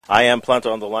I am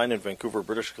Planta on the line in Vancouver,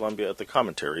 British Columbia at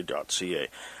thecommentary.ca.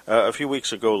 A few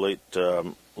weeks ago, late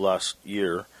last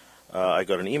year, I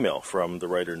got an email from the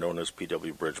writer known as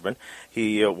P.W. Bridgman.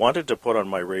 He wanted to put on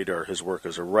my radar his work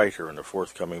as a writer in a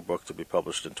forthcoming book to be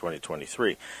published in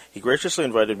 2023. He graciously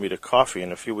invited me to coffee,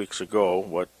 and a few weeks ago,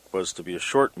 what was to be a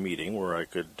short meeting where I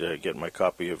could get my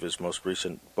copy of his most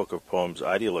recent book of poems,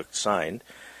 Idealect, signed,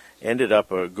 ended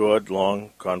up a good,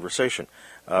 long conversation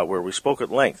where we spoke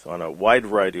at length on a wide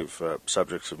variety of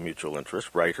subjects of mutual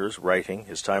interest: writers, writing,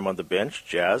 his time on the bench,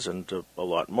 jazz, and a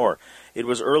lot more. It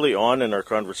was early on in our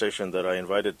conversation that I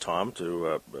invited Tom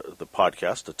to the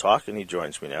podcast to talk, and he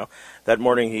joins me now. That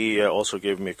morning he also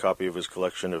gave me a copy of his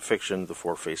collection of fiction, The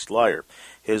Four-Faced Liar.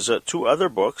 His two other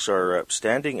books are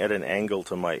Standing at an Angle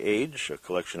to My Age, a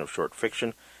collection of short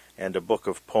fiction, and a book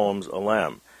of poems, A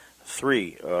Lamb.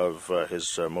 Three of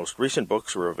his most recent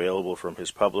books are available from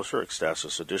his publisher,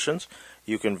 Ecstasis Editions.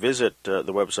 You can visit the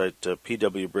website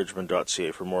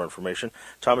pwbridgman.ca for more information.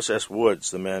 Thomas S. Woods,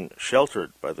 the man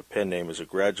sheltered by the pen name, is a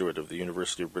graduate of the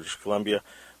University of British Columbia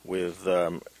with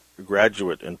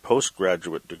graduate and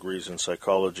postgraduate degrees in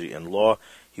psychology and law.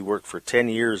 He worked for 10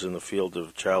 years in the field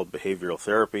of child behavioral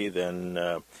therapy,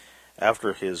 then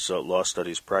after his law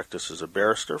studies practiced as a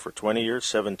barrister for 20 years,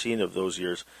 17 of those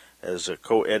years as a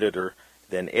co-editor,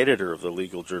 then editor of the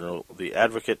legal journal The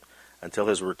Advocate. Until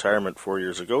his retirement 4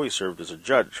 years ago, he served as a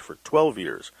judge for 12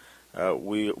 years.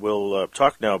 We will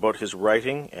talk now about his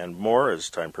writing and more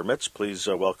as time permits. Please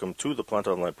welcome to the Plant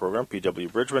Online program, P.W.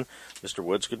 Bridgman. Mr.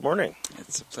 Woods, good morning.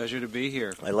 It's a pleasure to be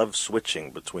here. I love switching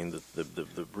between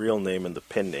the real name and the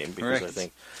pen name because Correct. I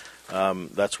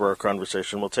think that's where our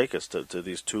conversation will take us, to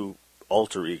these two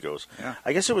alter egos. Yeah.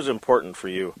 I guess it was important for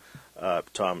you,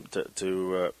 Tom,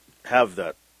 to have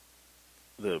that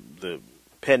the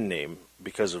pen name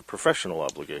because of professional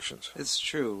obligations. It's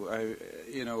true.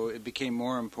 It became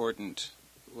more important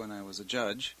when I was a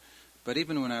judge, but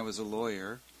even when I was a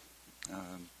lawyer,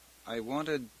 I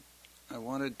wanted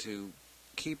to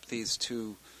keep these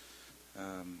two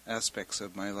aspects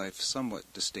of my life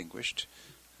somewhat distinguished,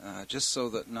 just so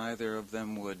that neither of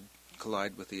them would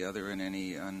collide with the other in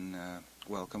any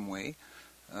unwelcome way.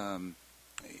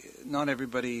 Not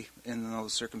everybody in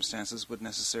those circumstances would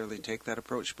necessarily take that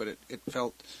approach, but it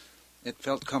felt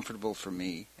comfortable for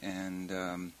me,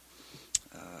 and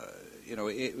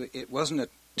it wasn't a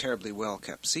terribly well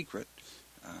kept secret.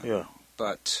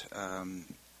 But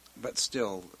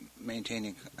still,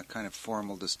 maintaining a kind of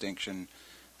formal distinction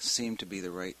seemed to be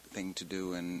the right thing to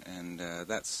do, and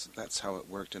that's how it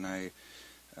worked. And I,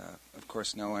 of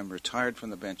course, now I'm retired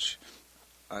from the bench,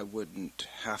 I wouldn't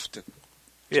have to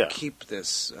keep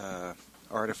this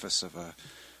artifice of a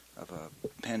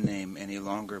pen name any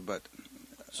longer, but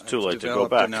it's too late to go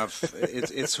back. Enough.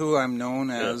 It's who I'm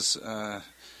known as a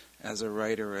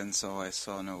writer, and so I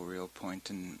saw no real point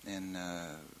in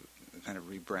kind of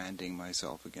rebranding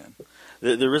myself again.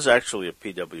 There is actually a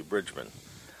P.W. Bridgman.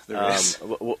 There is.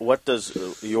 What does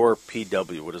your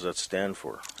P.W., what does that stand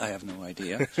for? I have no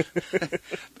idea.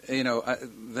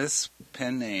 This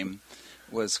pen name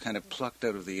was kind of plucked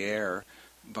out of the air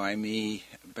by me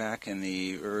back in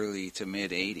the early to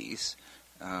mid-'80s.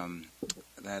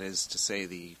 That is to say,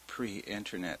 the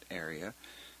pre-internet area.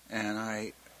 And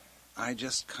I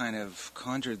just kind of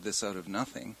conjured this out of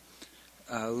nothing.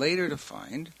 Later to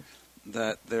find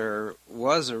that there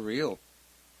was a real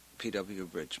P.W.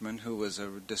 Bridgman who was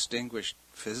a distinguished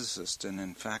physicist and,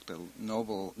 in fact, a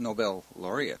Nobel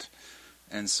laureate.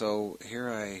 And so here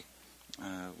I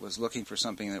was looking for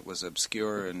something that was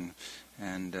obscure, and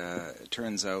it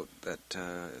turns out that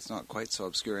it's not quite so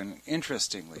obscure. And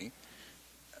interestingly,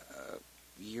 a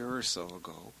year or so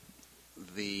ago,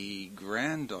 the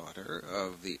granddaughter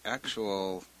of the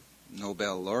actual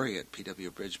Nobel laureate, P.W.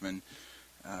 Bridgman,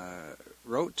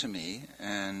 wrote to me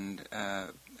and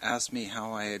asked me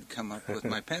how I had come up with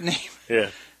my pen name.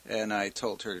 Yeah. And I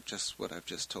told her just what I've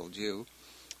just told you.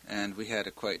 And we had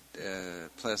a quite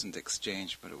pleasant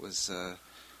exchange, but it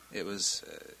was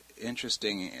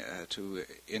interesting to,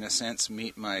 in a sense,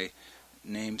 meet my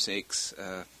namesake's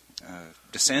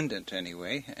descendant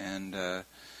anyway. And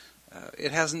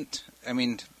it hasn't,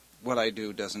 what I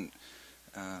do doesn't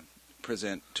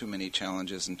present too many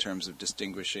challenges in terms of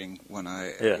distinguishing when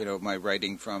my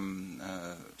writing from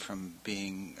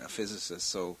being a physicist.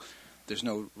 So there's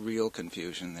no real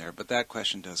confusion there, but that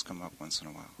question does come up once in a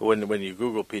while. When you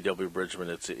Google P.W. Bridgman,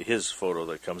 it's his photo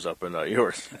that comes up and not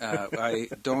yours. I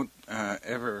don't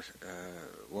ever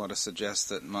want to suggest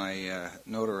that my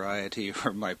notoriety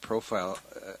or my profile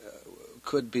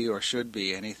could be or should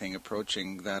be anything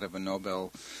approaching that of a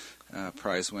Nobel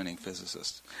prize-winning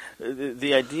physicist.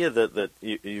 The idea that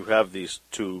you have these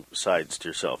two sides to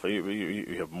yourself.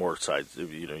 You have more sides.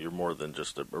 You're more than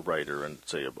just a writer and,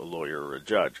 say, a lawyer or a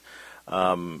judge.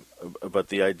 But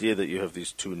the idea that you have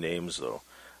these two names, though,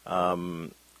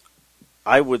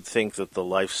 I would think that the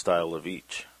lifestyle of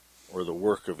each, or the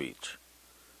work of each,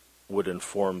 would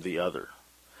inform the other.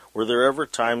 Were there ever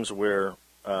times where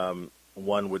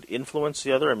one would influence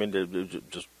the other? I mean,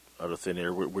 just out of thin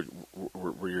air,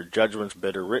 were your judgments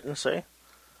better written, say?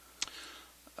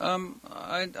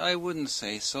 I wouldn't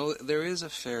say so. There is a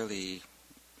fairly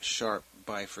sharp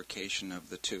bifurcation of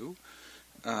the two.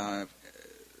 But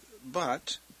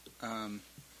when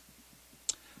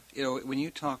you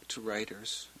talk to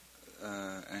writers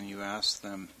and you ask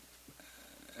them,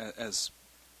 as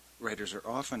writers are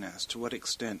often asked, to what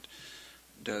extent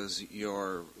does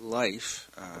your life,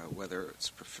 whether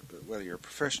your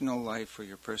professional life or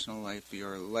your personal life,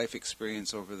 your life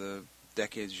experience over the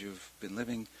decades you've been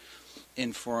living,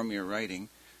 inform your writing?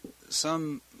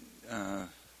 Some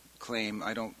claim,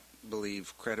 I don't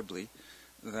believe credibly,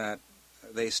 that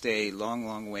they stay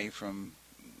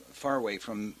far away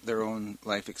from their own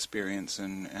life experience,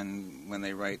 and when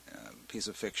they write a piece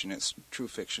of fiction, it's true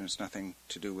fiction, it's nothing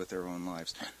to do with their own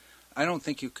lives. I don't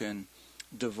think you can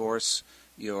divorce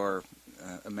your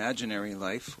imaginary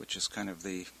life, which is kind of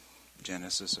the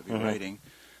genesis of your writing,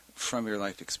 from your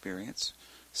life experience.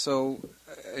 So,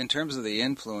 in terms of the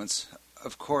influence,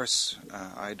 of course,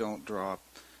 I don't draw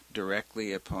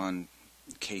directly upon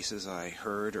cases I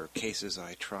heard or cases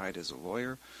I tried as a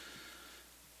lawyer,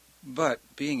 but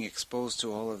being exposed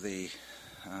to all of the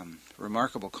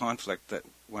remarkable conflict that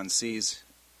one sees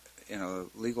in a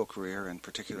legal career, and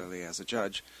particularly as a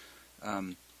judge,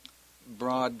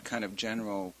 broad kind of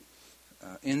general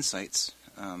insights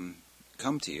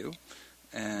come to you,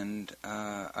 and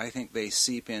I think they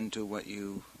seep into what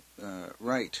you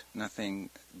write. Nothing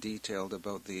detailed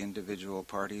about the individual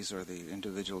parties or the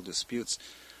individual disputes,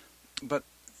 but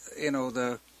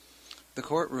the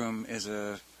courtroom is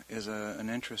an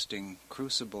interesting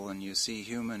crucible, and you see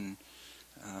human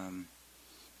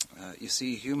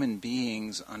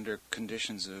beings under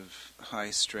conditions of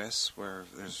high stress, where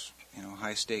there's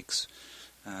high stakes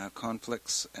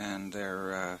conflicts, and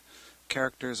their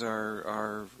characters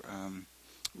are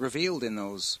revealed in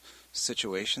those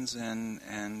situations,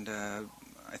 and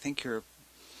I think your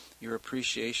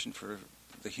appreciation for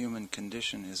the human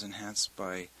condition is enhanced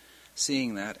by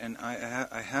seeing that, and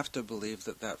I have to believe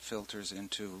that filters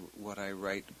into what I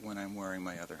write when I'm wearing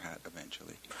my other hat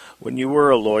eventually. When you were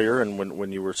a lawyer and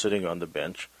when you were sitting on the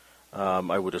bench,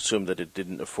 I would assume that it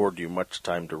didn't afford you much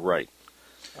time to write.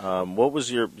 What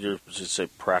was your say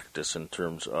practice in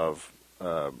terms of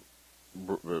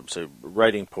say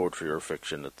writing poetry or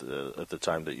fiction at the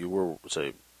time that you were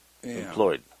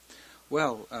employed?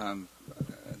 Well,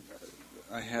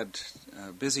 I had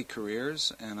busy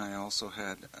careers, and I also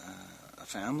had a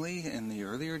family in the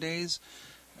earlier days,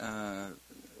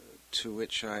 to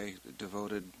which I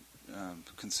devoted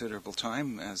considerable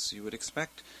time, as you would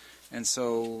expect. And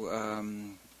so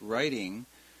writing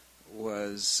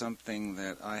was something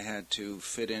that I had to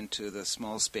fit into the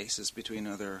small spaces between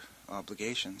other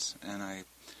obligations, and I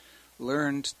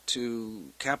learned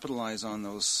to capitalize on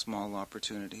those small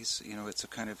opportunities. It's a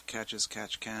kind of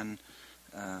catch-as-catch-can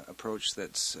approach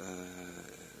that's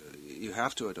you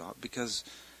have to adopt, because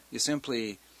you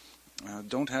simply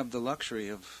don't have the luxury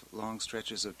of long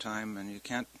stretches of time, and you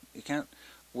can't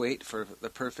wait for the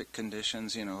perfect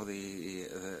conditions.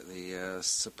 The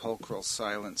sepulchral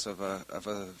silence of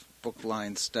a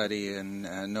book-lined study and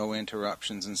no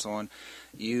interruptions and so on.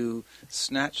 You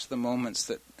snatch the moments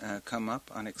that come up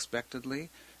unexpectedly,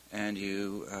 and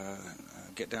you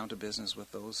get down to business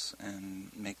with those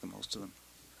and make the most of them.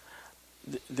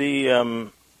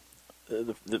 The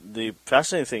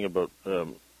fascinating thing about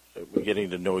getting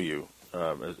to know you,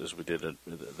 as we did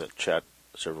that chat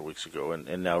several weeks ago,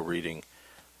 and now reading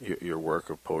your work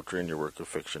of poetry and your work of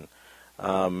fiction,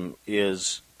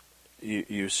 is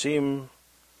you seem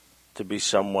to be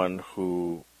someone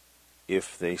who,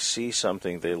 if they see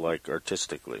something they like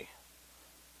artistically,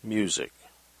 music,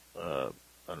 I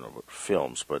don't know about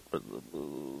films, but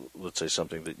let's say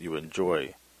something that you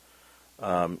enjoy,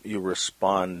 you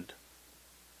respond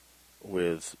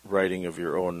with writing of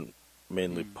your own,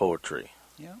 mainly poetry.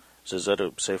 Yeah. So is that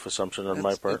a safe assumption on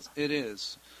my part? It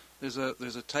is. There's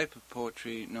a type of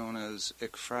poetry known as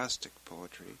ekphrastic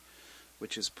poetry,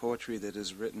 which is poetry that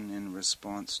is written in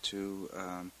response to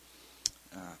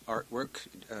artwork,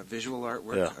 visual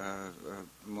artwork,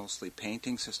 mostly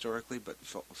paintings historically, but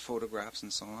photographs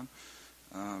and so on.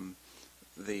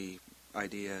 The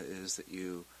idea is that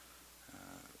you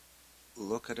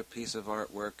look at a piece of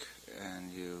artwork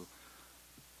and you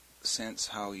sense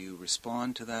how you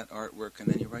respond to that artwork, and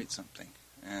then you write something.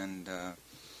 And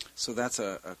so that's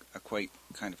a quite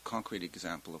kind of concrete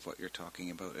example of what you're talking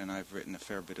about, and I've written a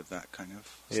fair bit of that kind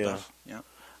of stuff. Yeah.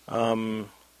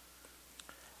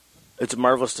 It's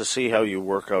marvelous to see how you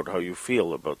work out how you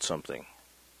feel about something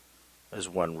as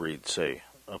one reads, say,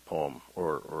 a poem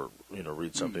or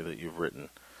read something that you've written.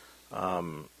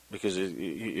 Because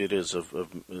it is of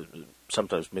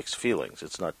sometimes mixed feelings.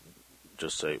 It's not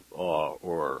just, say, awe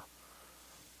or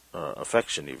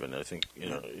affection even. I think,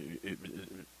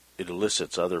 it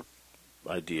elicits other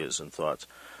ideas and thoughts.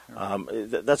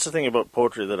 That's the thing about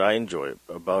poetry that I enjoy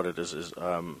about it is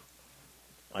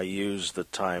I use the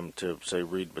time to, say,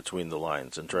 read between the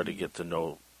lines and try to get to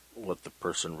know what the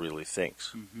person really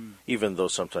thinks. Mm-hmm. Even though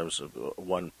sometimes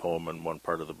one poem and one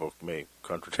part of the book may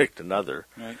contradict another.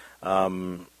 Right.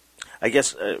 I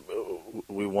guess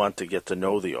we want to get to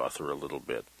know the author a little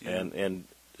bit. Yeah. And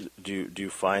do you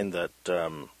find that,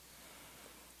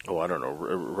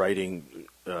 writing,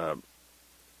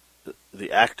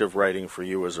 the act of writing for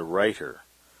you as a writer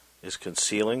is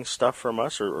concealing stuff from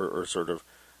us or sort of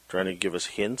trying to give us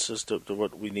hints as to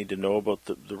what we need to know about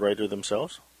the writer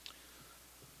themselves?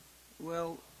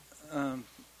 Well,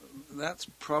 that's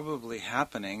probably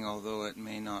happening, although it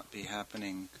may not be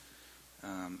happening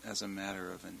as a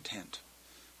matter of intent.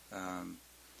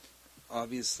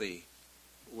 Obviously,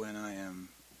 when I am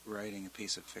writing a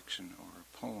piece of fiction or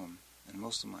a poem, and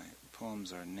most of my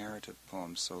poems are narrative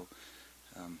poems, so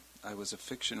I was a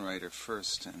fiction writer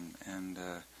first, and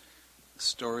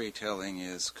storytelling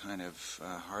is kind of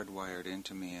hardwired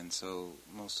into me, and so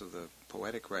most of the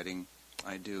poetic writing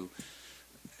I do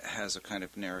has a kind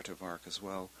of narrative arc as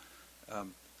well.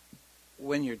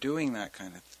 When you're doing that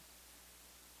kind of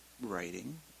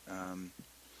writing,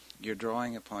 you're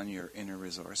drawing upon your inner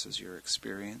resources, your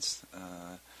experience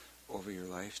over your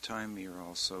lifetime. You're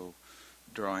also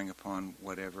drawing upon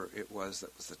whatever it was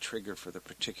that was the trigger for the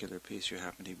particular piece you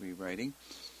happen to be writing.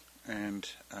 And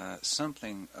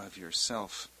something of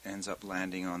yourself ends up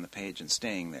landing on the page and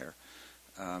staying there.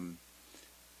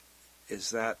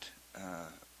 Is that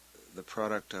the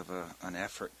product of an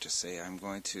effort to say, I'm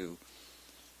going to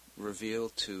reveal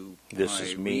to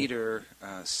my reader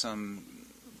some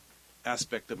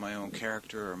aspect of my own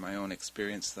character or my own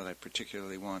experience that I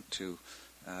particularly want to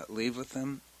leave with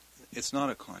them? It's not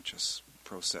a conscious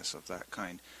process of that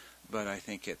kind, but I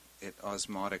think it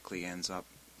osmotically ends up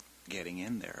getting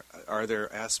in there. Are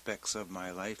there aspects of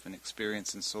my life and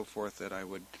experience and so forth that I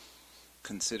would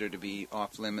consider to be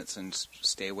off limits and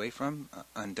stay away from?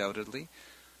 Undoubtedly.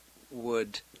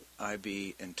 Would I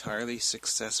be entirely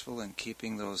successful in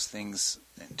keeping those things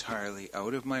entirely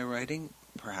out of my writing?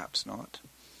 Perhaps not.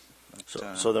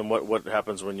 But, so then what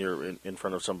happens when you're in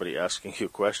front of somebody asking you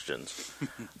questions?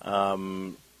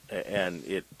 And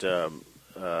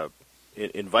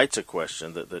it invites a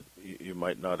question that you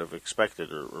might not have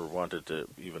expected or wanted to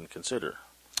even consider.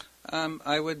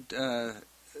 I would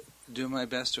do my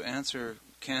best to answer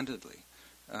candidly.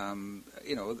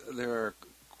 There are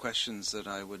questions that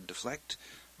I would deflect,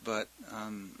 but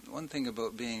one thing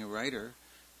about being a writer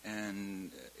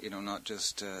and, not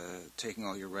just taking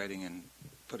all your writing and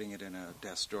putting it in a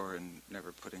desk drawer and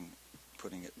never putting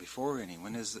it before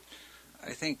anyone is that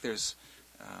I think there's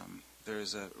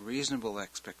a reasonable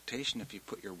expectation if you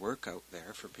put your work out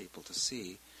there for people to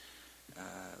see.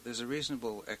 There's a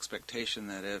reasonable expectation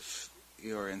that if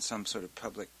you're in some sort of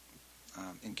public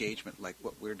engagement like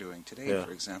what we're doing today,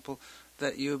 for example,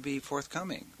 that you'll be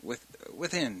forthcoming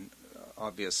within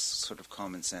obvious sort of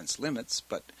common sense limits.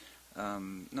 But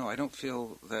no, I don't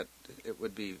feel that it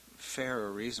would be fair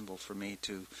or reasonable for me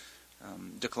to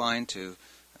decline to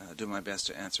do my best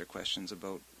to answer questions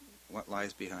about what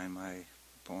lies behind my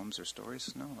poems or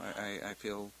stories. No, I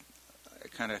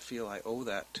kind of feel I owe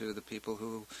that to the people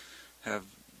who have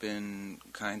been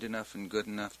kind enough and good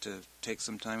enough to take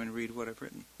some time and read what I've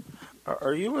written.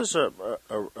 Are you, as a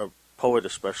poet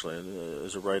especially,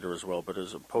 as a writer as well, but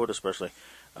as a poet especially,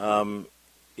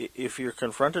 if you're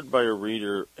confronted by a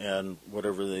reader and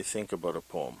whatever they think about a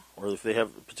poem, or if they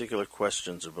have particular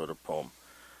questions about a poem,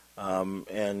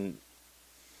 and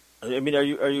I mean, are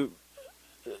you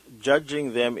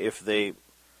judging them if they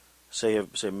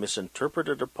have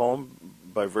misinterpreted a poem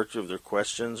by virtue of their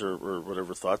questions or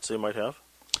whatever thoughts they might have?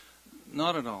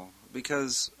 Not at all,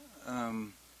 because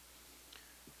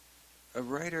a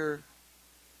writer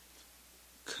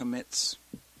commits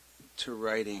to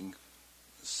writing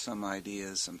some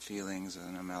ideas, some feelings,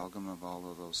 an amalgam of all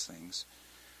of those things.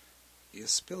 You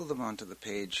spill them onto the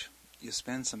page, you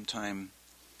spend some time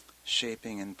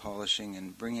shaping and polishing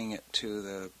and bringing it to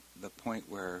the the point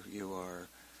where you are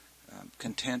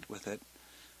content with it,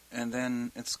 and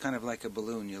then it's kind of like a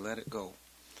balloon. You let it go,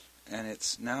 and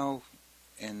it's now,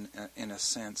 in a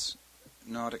sense,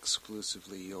 not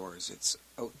exclusively yours. It's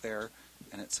out there,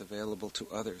 and it's available to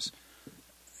others.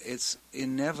 It's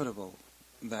inevitable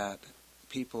that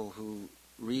people who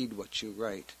read what you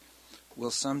write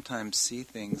will sometimes see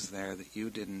things there that you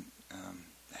didn't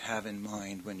have in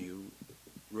mind when you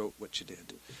wrote what you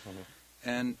did. Mm-hmm.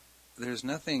 And there's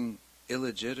nothing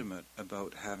illegitimate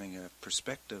about having a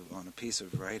perspective on a piece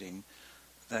of writing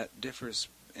that differs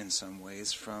in some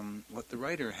ways from what the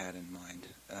writer had in mind.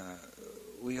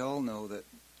 We all know that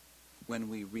when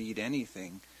we read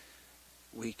anything,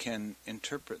 we can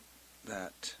interpret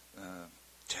that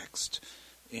text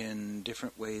in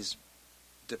different ways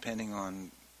depending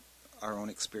on our own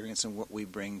experience and what we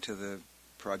bring to the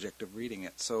project of reading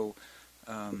it. So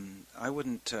I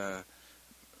wouldn't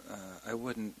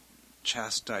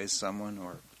chastise someone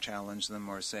or challenge them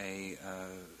or say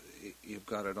you've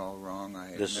got it all wrong.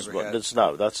 That's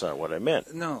not what I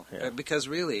meant. No, because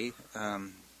really,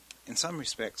 in some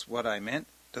respects, what I meant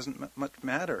doesn't much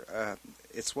matter.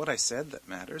 It's what I said that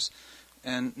matters,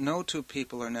 and no two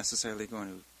people are necessarily going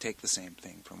to take the same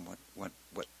thing from what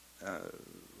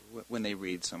when they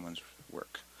read someone's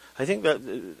work. I think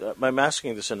that I'm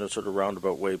asking this in a sort of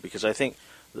roundabout way because I think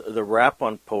the rap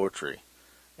on poetry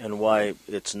and why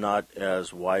it's not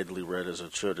as widely read as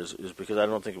it should is because I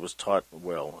don't think it was taught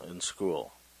well in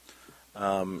school.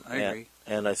 I agree.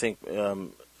 And I think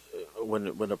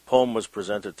when a poem was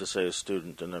presented to, say, a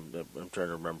student, and I'm trying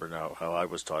to remember now how I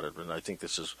was taught it, and I think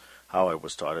this is how I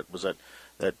was taught it, was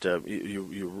that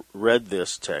you read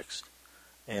this text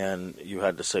and you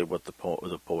had to say what the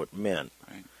poet meant.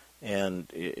 Right. And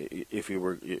if you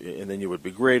were, and then you would be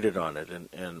graded on it,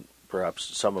 and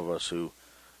perhaps some of us who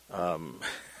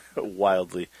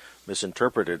wildly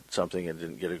misinterpreted something and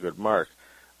didn't get a good mark,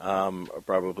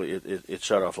 probably it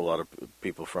shut off a lot of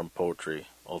people from poetry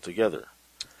altogether.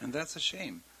 And that's a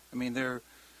shame. I mean, there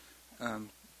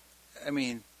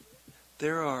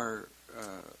are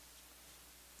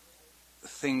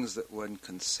things that one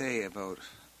can say about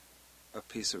a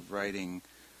piece of writing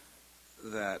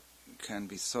that can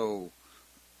be so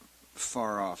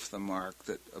far off the mark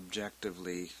that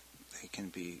objectively they can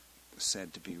be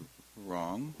said to be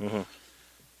wrong. Mm-hmm.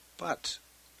 But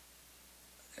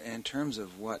in terms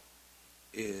of what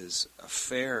is a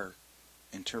fair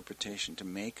interpretation to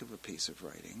make of a piece of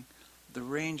writing, the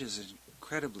range is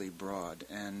incredibly broad.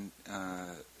 And,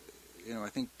 I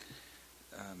think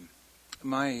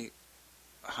my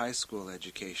high school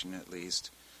education, at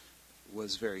least,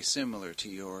 was very similar to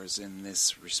yours in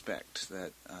this respect,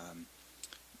 that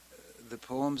the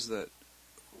poems that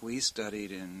we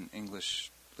studied in English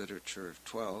literature of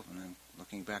 12, and I'm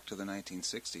looking back to the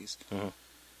 1960s, mm-hmm.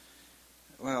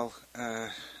 Well,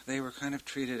 they were kind of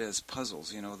treated as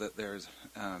puzzles, that there's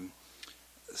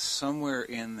somewhere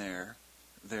in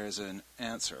there's an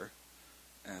answer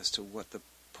as to what the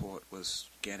poet was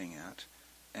getting at,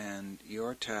 and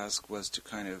your task was to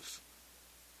kind of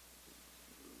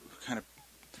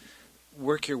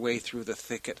work your way through the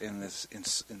thicket in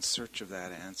search of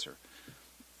that answer.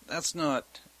 That's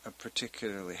not a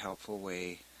particularly helpful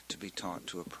way to be taught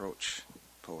to approach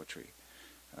poetry,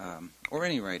 or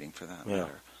any writing for that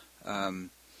matter.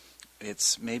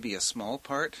 It's maybe a small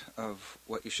part of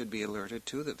what you should be alerted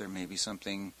to, that there may be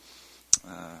something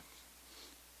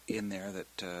in there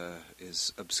that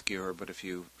is obscure, but if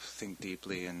you think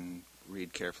deeply and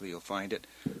read carefully, you'll find it.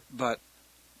 But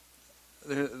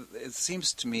it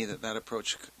seems to me that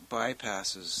approach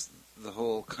bypasses the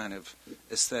whole kind of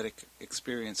aesthetic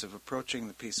experience of approaching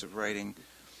the piece of writing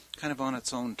kind of on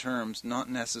its own terms, not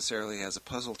necessarily as a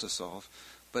puzzle to solve,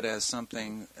 but as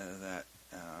something that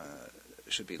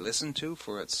should be listened to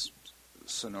for its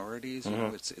sonorities,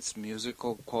 mm-hmm. Its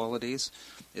musical qualities,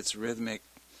 its rhythmic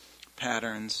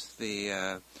patterns,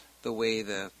 the way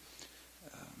the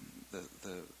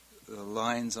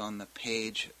lines on the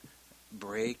page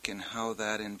break and how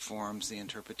that informs the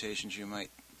interpretations you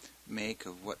might make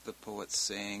of what the poet's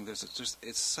saying.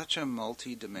 It's such a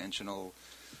multi-dimensional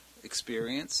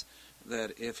experience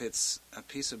that if it's a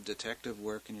piece of detective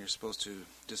work and you're supposed to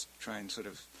just try and sort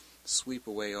of sweep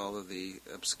away all of the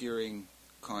obscuring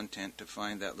content to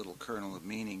find that little kernel of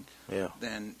meaning,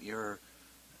 then you're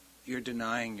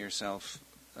denying yourself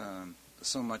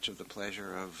so much of the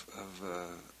pleasure of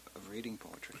reading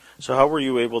poetry. So how were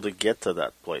you able to get to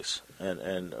that place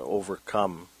and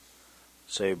overcome,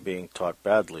 say, being taught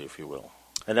badly, if you will?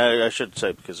 And I should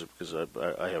say, because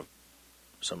I have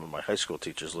some of my high school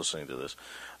teachers listening to this,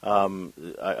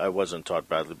 I wasn't taught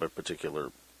badly by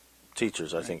particular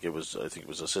teachers. I think it was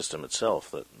a system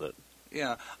itself that.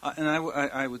 Yeah, and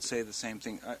I would say the same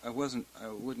thing. I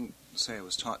wouldn't say I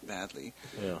was taught badly.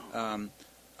 Yeah.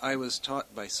 I was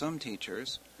taught by some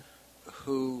teachers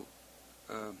who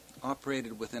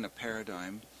operated within a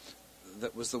paradigm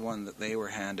that was the one that they were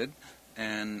handed,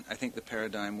 and I think the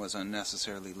paradigm was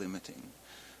unnecessarily limiting.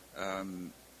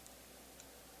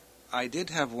 I did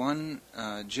have one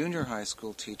junior high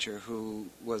school teacher who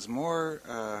was more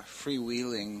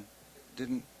freewheeling,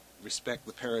 didn't respect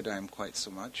the paradigm quite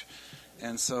so much,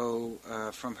 and so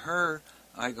from her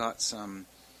I got some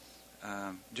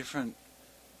different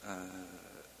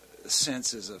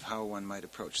senses of how one might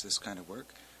approach this kind of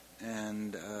work,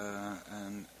 and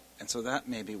so that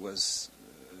maybe was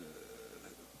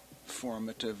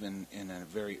formative in a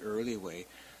very early way.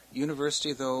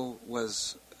 University, though,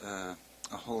 was a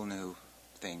whole new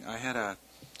thing. I had a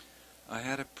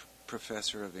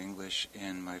professor of English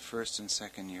in my first and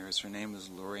second years. Her name was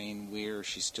Lorraine Weir.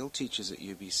 She still teaches at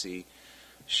UBC.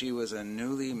 She was a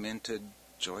newly minted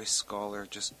Joyce Scholar,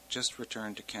 just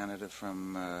returned to Canada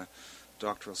from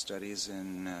doctoral studies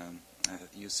in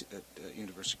at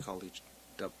University College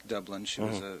Dublin. She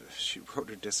was she wrote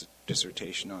her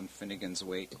dissertation on Finnegan's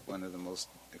Wake, one of the most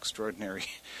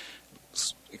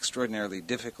extraordinarily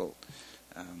difficult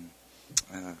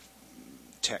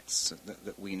texts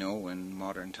that we know in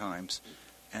modern times,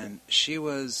 and she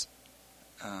was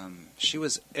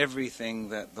everything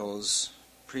that those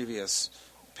previous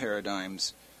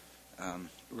paradigms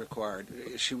required.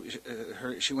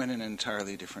 She went in an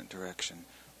entirely different direction.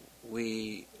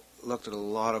 We looked at a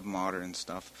lot of modern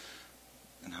stuff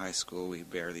in high school. We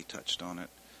barely touched on it.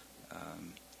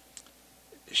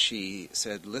 She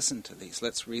said, "Listen to these.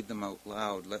 Let's read them out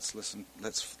loud. Let's listen.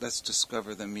 Let's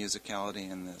discover the musicality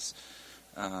in this."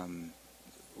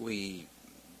 We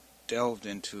delved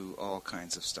into all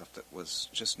kinds of stuff that was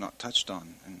just not touched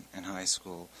on in high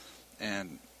school,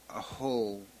 and a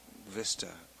whole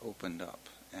vista opened up.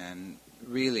 And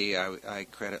really, I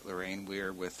credit Lorraine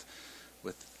Weir with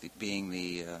being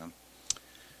the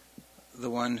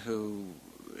one who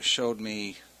showed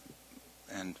me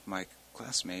and my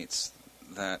classmates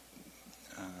that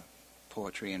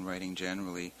poetry and writing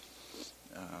generally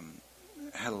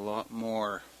had a lot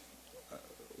more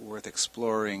worth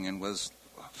exploring and was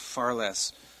far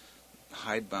less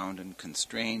hidebound and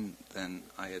constrained than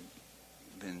I had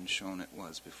been shown it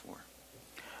was before.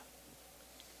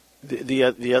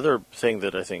 The other thing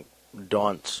that I think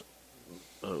daunts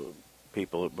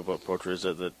people about poetry is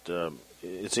that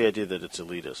it's the idea that it's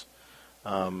elitist,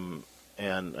 and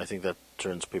I think that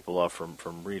turns people off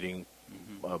from reading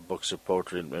books of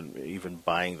poetry and even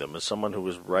buying them. As someone who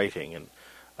is writing, and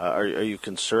are you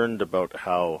concerned about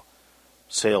how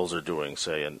sales are doing,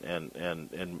 say,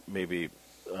 and maybe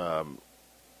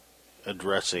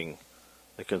addressing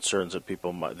the concerns that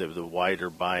people might, the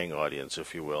wider buying audience,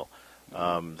 if you will,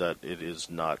 that it is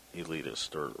not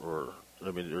elitist, or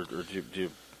do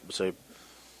you say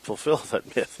fulfill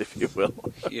that myth, if you will?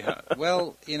 Yeah.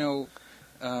 Well,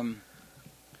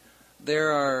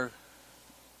 there are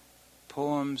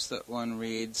poems that one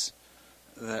reads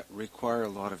that require a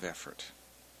lot of effort.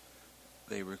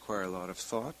 They require a lot of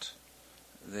thought.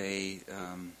 They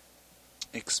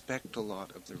expect a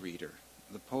lot of the reader.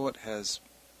 The poet has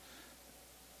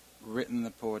written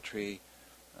the poetry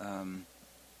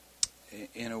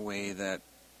in a way that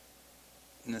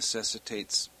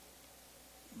necessitates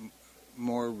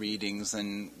more readings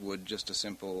than would just a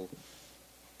simple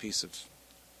piece of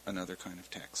another kind of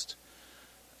text.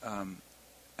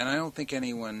 And I don't think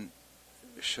anyone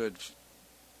should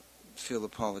feel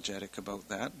apologetic about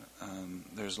that.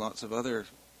 There's lots of other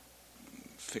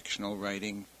fictional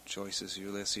writing, Joyce's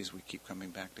Ulysses, we keep coming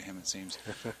back to him, it seems,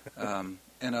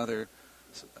 and other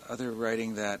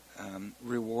writing that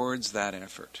rewards that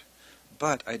effort.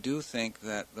 But I do think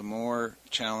that the more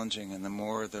challenging and the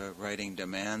more the writing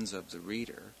demands of the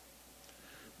reader,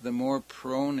 the more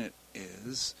prone it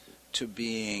is to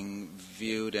being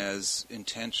viewed as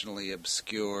intentionally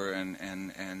obscure and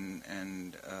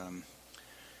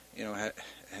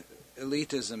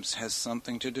elitism has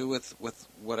something to do with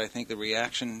what I think the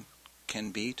reaction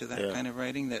can be to that kind of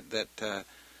writing. That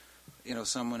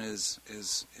someone is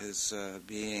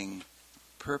being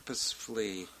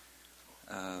purposefully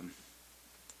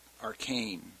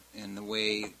arcane in the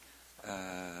way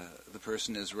the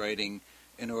person is writing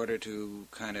in order to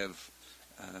kind of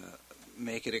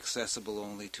make it accessible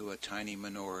only to a tiny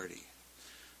minority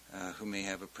who may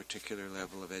have a particular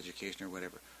level of education or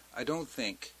whatever. I don't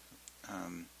think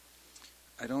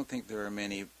there are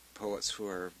many poets who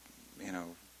are,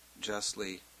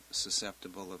 justly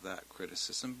susceptible of that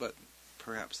criticism, but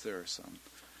perhaps there are some.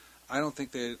 I don't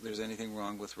think there's anything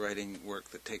wrong with writing work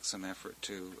that takes some effort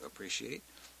to appreciate,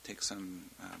 takes some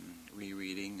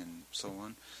rereading and so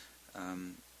on.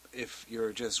 If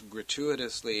you're just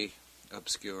gratuitously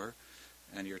obscure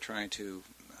and you're trying to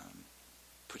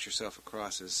put yourself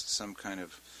across as some kind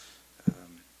of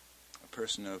a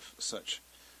person of such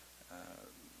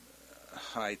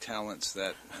high talents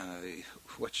that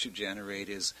what you generate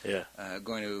is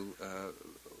going to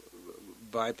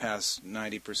bypass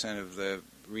 90% of the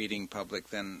reading public,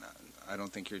 then I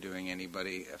don't think you're doing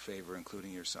anybody a favor,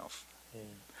 including yourself.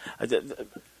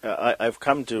 I've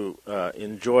come to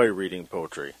enjoy reading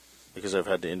poetry because I've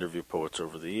had to interview poets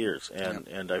over the years,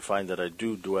 and I find that I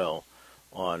do dwell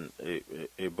on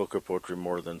a book of poetry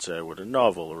more than, say, I would a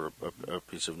novel or a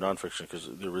piece of nonfiction, because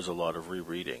there is a lot of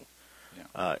rereading.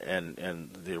 And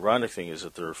the ironic thing is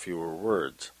that there are fewer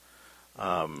words.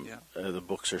 The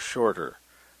books are shorter.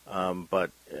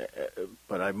 But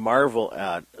I marvel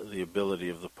at the ability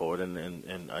of the poet,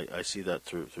 and I see that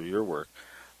through your work,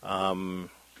 to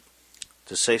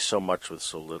say so much with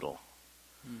so little.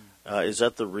 Is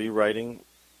that the rewriting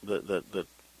that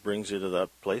brings you to that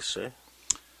place, say?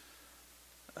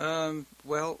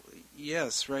 Well,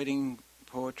 yes, writing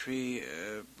poetry,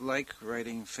 like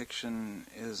writing fiction,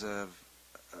 is a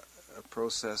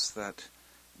process that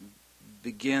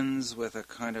begins with a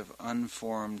kind of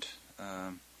unformed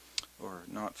or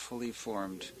not fully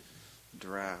formed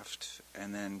draft,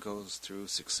 and then goes through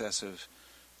successive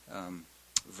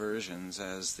versions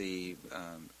as the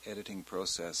editing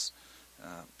process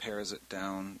pares it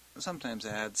down, sometimes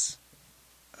adds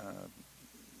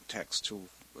text to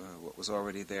what was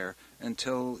already there,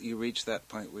 until you reach that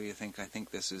point where you think, I think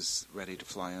this is ready to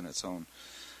fly on its own.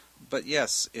 But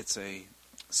yes, it's a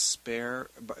spare,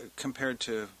 compared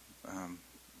to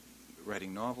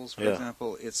writing novels, for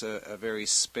example, it's a very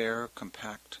spare,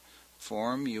 compact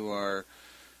form. You are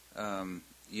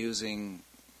using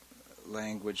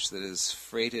language that is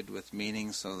freighted with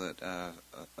meaning, so that a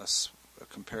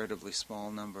comparatively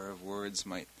small number of words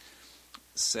might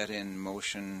set in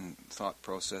motion thought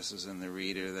processes in the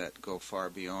reader that go far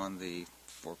beyond the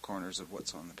four corners of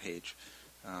what's on the page.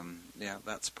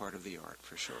 That's part of the art,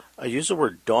 for sure. I used the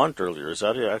word daunt earlier. Is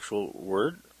that an actual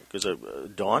word? Because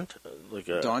daunt, like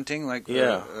a daunting, like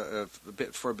a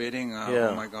bit forbidding.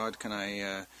 Oh my God, can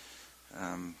I?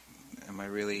 Am I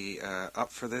really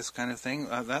up for this kind of thing?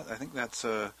 I think that's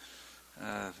a.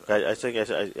 I think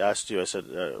I asked you. I said,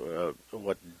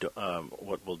 "What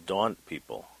will daunt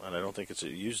people?" And I don't think it's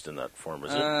used in that form,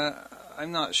 is it?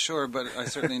 I'm not sure, but I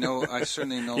certainly know. I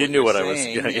certainly know. You knew what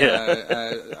saying. I was.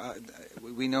 Yeah.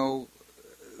 We know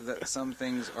that some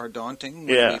things are daunting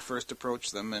when we first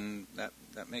approach them, and that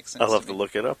makes sense. I'll have to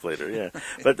look it up later. Yeah,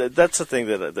 but that's the thing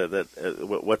that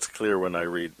what's clear when I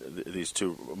read these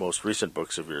two most recent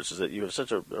books of yours is that you have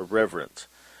such a reverence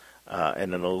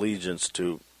and an allegiance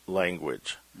to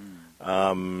language.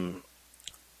 I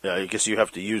guess you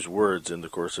have to use words in the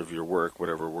course of your work,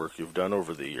 whatever work you've done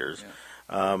over the years.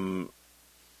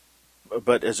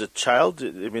 But as a child,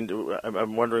 I mean,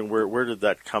 I'm wondering where did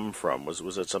that come from?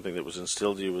 Was that something that was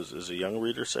instilled in you as a young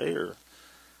reader, say, or?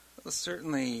 Well,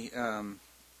 certainly,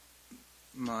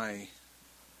 my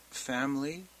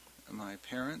family, my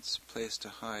parents placed a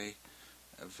high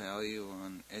value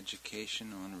on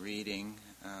education, on reading,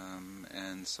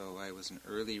 and so I was an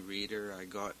early reader. I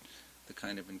got the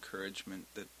kind of encouragement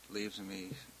that leaves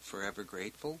me forever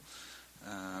grateful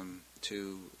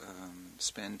to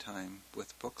spend time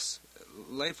with books.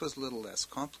 Life was a little less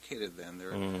complicated then.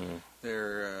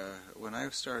 When I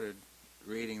started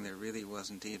reading, there really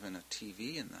wasn't even a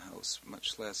TV in the house,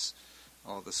 much less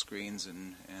all the screens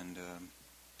and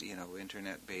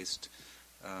internet-based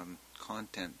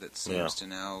content that seems to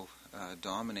now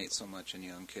dominate so much in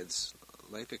young kids'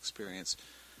 life experience.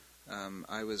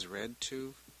 I was read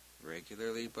to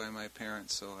regularly by my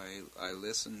parents, so I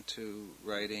listened to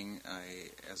writing.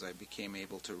 As I became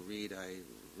able to read, I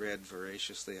read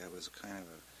voraciously. I was kind of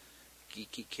a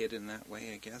geeky kid in that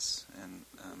way, I guess, and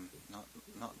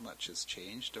not much has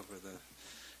changed over the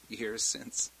years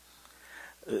since.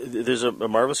 There's a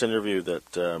marvelous interview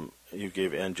that you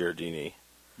gave Anne Giardini,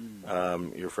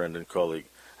 your friend and colleague.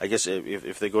 I guess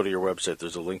if they go to your website,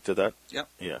 there's a link to that. Yep.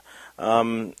 Yeah.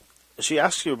 She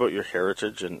asked you about your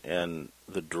heritage and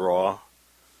the draw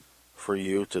for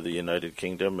you to the United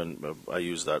Kingdom, and I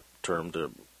use that term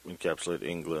to encapsulate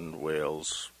England,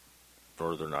 Wales,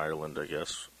 Northern Ireland, I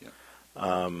guess. Yeah.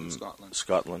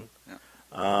 Scotland.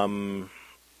 Yeah.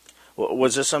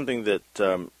 Was this something that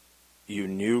you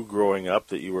knew growing up,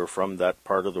 that you were from that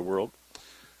part of the world?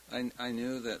 I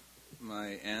knew that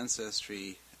my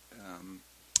ancestry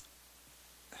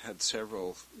had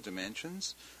several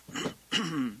dimensions,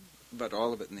 but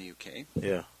all of it in the UK.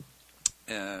 Yeah.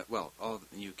 Well, all of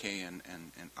it in the UK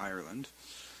and Ireland.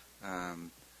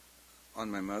 On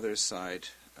my mother's side,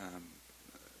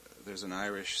 there's an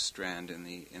Irish strand in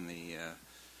the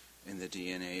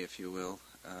DNA, if you will,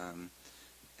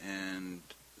 and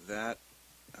that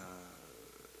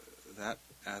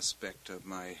aspect of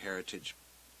my heritage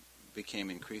became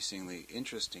increasingly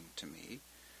interesting to me,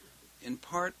 in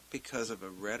part because of a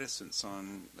reticence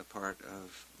on the part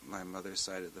of my mother's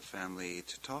side of the family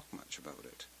to talk much about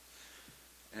it.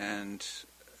 And,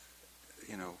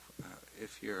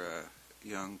 if you're a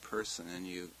young person and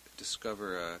you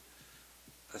discover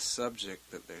a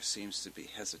subject that there seems to be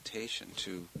hesitation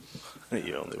to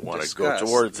you only want to discuss, go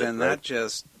towards then it, right? that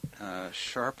just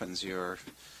sharpens your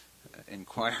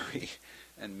inquiry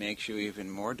and makes you even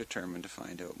more determined to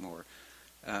find out more.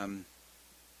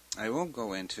 I won't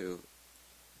go into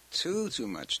too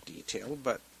much detail,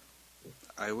 but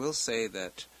I will say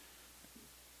that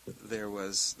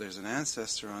there's an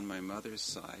ancestor on my mother's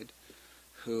side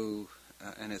who,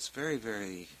 and it's very,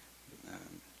 very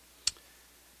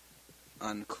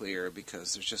unclear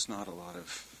because there's just not a lot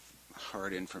of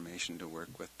hard information to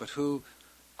work with, but who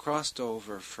crossed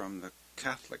over from the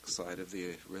Catholic side of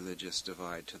the religious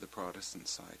divide to the Protestant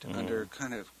side under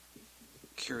kind of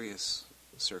curious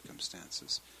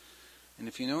circumstances. And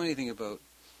if you know anything about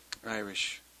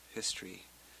Irish history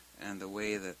and the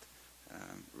way that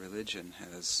religion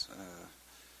has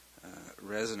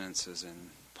resonances in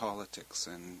politics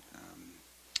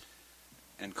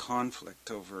and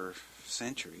conflict over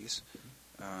centuries,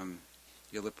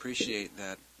 you'll appreciate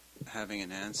that having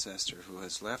an ancestor who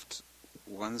has left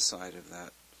one side of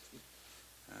that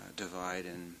divide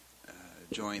and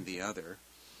joined the other,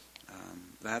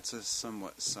 that's a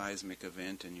somewhat seismic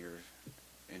event in your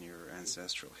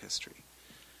ancestral history.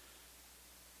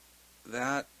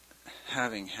 That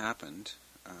having happened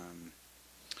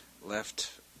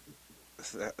left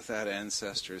that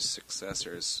ancestor's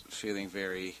successors feeling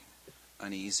very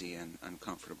uneasy and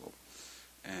uncomfortable,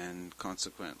 and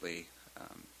consequently,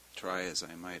 try as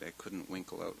I might, I couldn't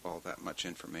winkle out all that much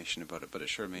information about it, but it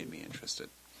sure made me interested.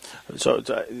 So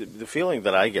the feeling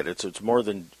that I get, it's more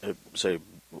than say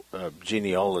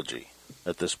genealogy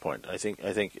at this point. I think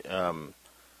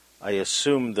I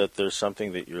assume that there's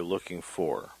something that you're looking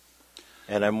for,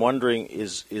 and I'm wondering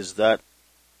is that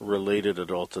related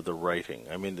at all to the writing?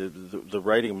 I mean, the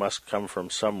writing must come from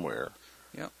somewhere.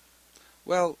 Yeah.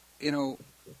 Well,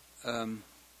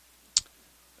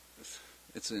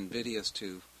 it's invidious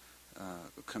to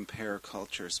compare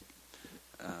cultures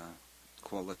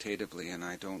qualitatively, and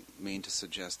I don't mean to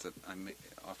suggest that I'm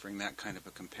offering that kind of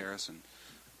a comparison.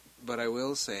 But I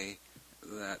will say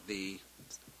that the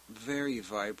very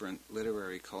vibrant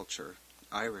literary culture,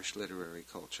 Irish literary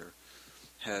culture,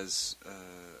 has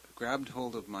grabbed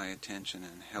hold of my attention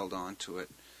and held on to it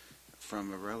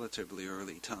from a relatively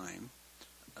early time,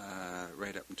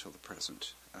 right up until the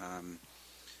present.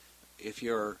 If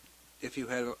you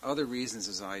had other reasons,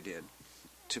 as I did,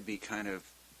 to be kind of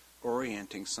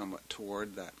orienting somewhat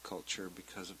toward that culture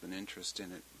because of an interest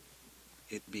in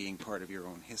it being part of your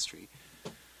own history,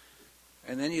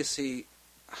 and then you see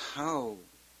how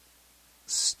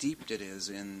steeped it is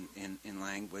in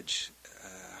language,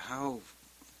 how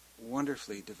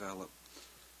wonderfully developed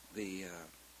the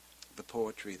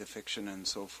poetry, the fiction, and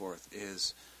so forth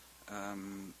is.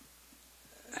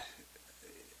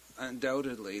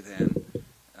 Undoubtedly, then,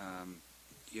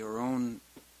 your own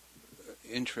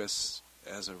interests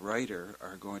as a writer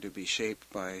are going to be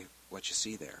shaped by what you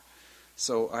see there.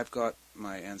 So I've got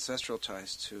my ancestral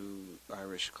ties to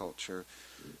Irish culture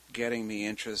getting me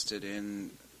interested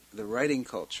in the writing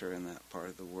culture in that part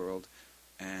of the world,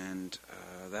 and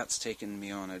that's taken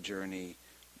me on a journey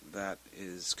that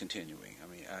is continuing. I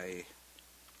mean,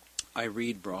 I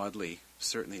read broadly,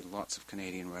 certainly lots of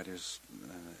Canadian writers,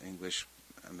 English,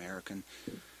 American,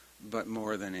 but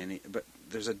more than any. But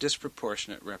there's a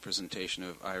disproportionate representation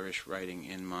of Irish writing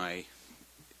in my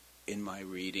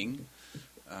reading.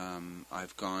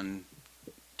 I've gone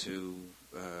to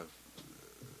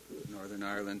Northern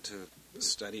Ireland to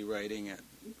study writing at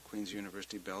Queen's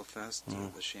University Belfast,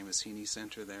 the Seamus Heaney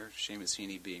Centre there. Seamus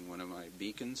Heaney being one of my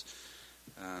beacons.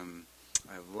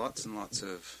 I have lots and lots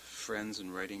of friends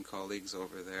and writing colleagues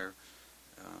over there.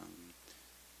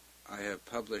 I have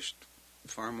published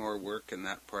far more work in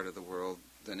that part of the world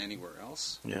than anywhere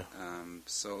else. Yeah.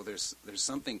 So there's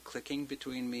something clicking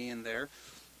between me and there.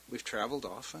 We've traveled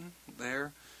often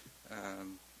there.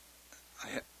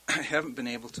 I haven't been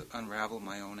able to unravel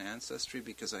my own ancestry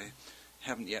because I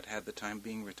haven't yet had the time.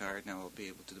 Being retired now, I'll be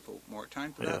able to devote more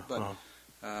time to that. But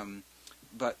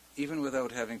But even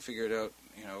without having figured out,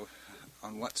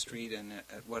 on what street and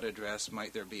at what address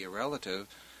might there be a relative,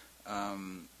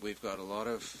 we've got a lot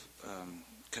of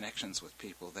connections with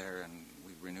people there, and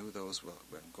we renew those. Well,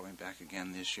 we're going back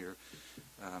again this year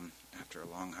after a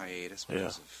long hiatus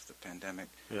because of the pandemic.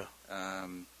 Yeah.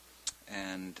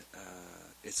 And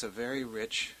it's a very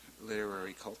rich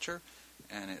literary culture,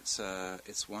 and it's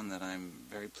one that I'm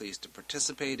very pleased to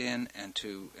participate in and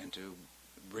to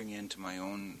bring into my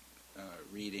own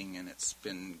reading, and it's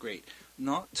been great.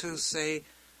 Not to say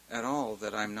at all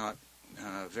that I'm not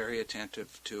very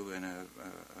attentive to and an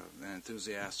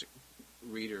enthusiastic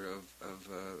reader of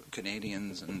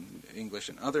Canadians and English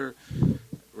and other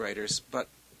writers, but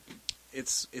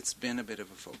it's been a bit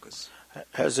of a focus.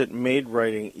 Has it made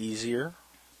writing easier?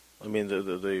 I mean,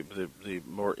 the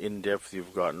more in depth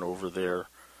you've gotten over there,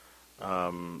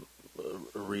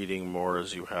 reading more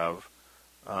as you have.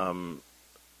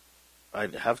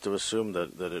 I'd have to assume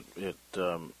that it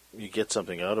you get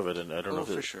something out of it, and I don't know if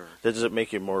for sure. Does it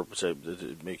make you more? Does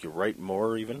it make you write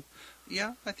more even?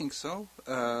 Yeah, I think so.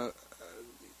 The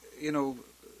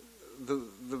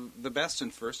best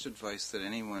and first advice that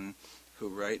anyone who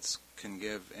writes can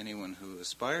give anyone who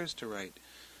aspires to write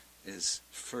is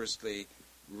firstly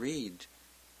read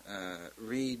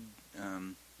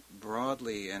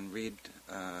broadly and read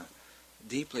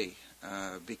deeply,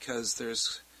 because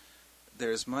there's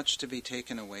much to be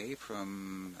taken away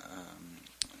from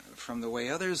the way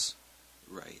others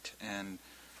write, and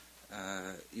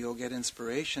you'll get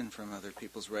inspiration from other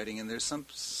people's writing, and there's some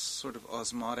sort of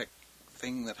osmotic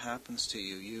thing that happens to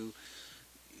you.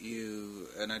 You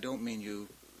and I don't mean you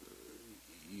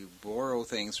borrow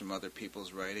things from other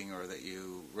people's writing or that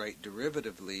you write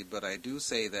derivatively, but I do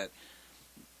say that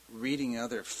reading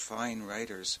other fine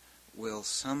writers will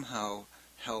somehow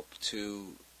help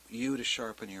you to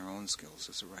sharpen your own skills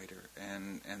as a writer,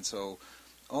 and so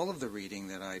all of the reading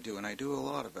that I do, and I do a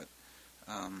lot of it,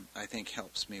 I think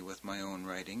helps me with my own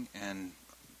writing, and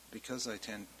because I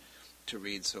tend to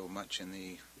read so much in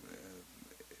the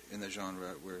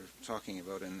genre we're talking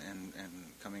about, and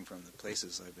coming from the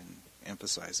places I've been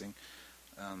emphasizing,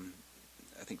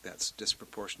 I think that's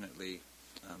disproportionately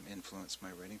influenced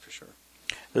my writing for sure.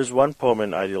 There's one poem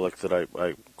in Idyllic that I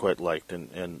quite liked,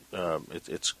 and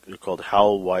it's called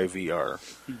Howl YVR.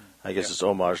 I guess it's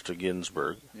homage to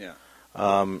Ginsberg. Yeah.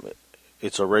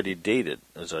 It's already dated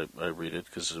as I read it,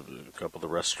 because a couple of the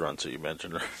restaurants that you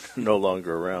mentioned are no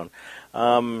longer around.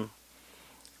 But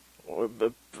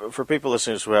for people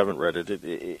listening who haven't read it,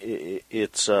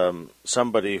 it's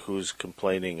somebody who's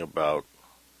complaining about,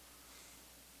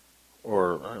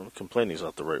 or complaining is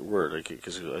not the right word,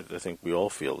 because I think we all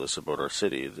feel this about our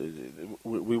city.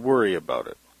 We worry about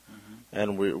it,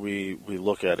 and we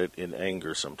look at it in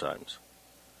anger sometimes.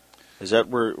 Is that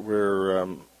where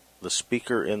the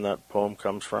speaker in that poem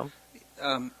comes from?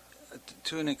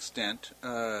 To an extent,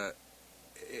 Howl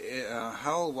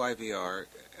YVR,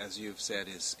 as you've said,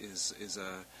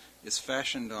 is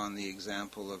fashioned on the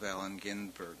example of Allen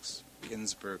Ginsberg's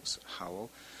Howl.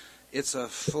 It's a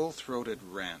full-throated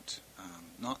rant,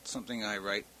 not something I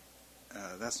write.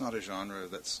 That's not a genre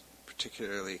that's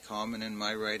particularly common in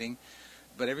my writing.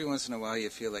 But every once in a while, you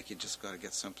feel like you just got to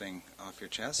get something off your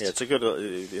chest. Yeah, it's a good,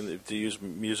 to use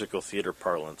musical theater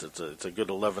parlance, it's a good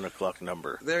 11 o'clock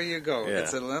number. There you go. Yeah.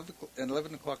 It's an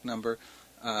 11 o'clock number.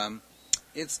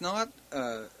 It's not.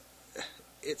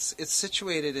 It's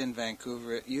situated in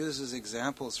Vancouver. It uses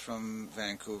examples from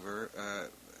Vancouver.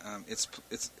 It's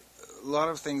a lot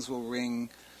of things will ring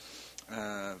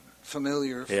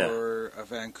familiar for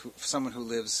someone who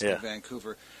lives in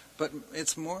Vancouver. But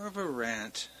it's more of a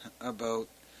rant about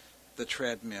the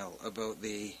treadmill, about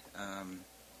the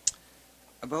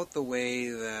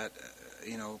way that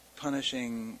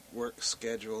punishing work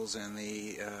schedules and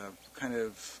the kind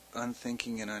of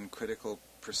unthinking and uncritical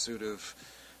pursuit of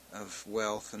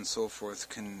wealth and so forth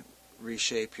can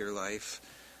reshape your life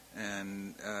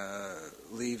and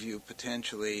leave you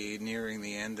potentially nearing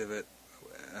the end of it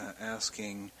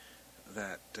asking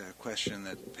that question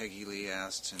that Peggy Lee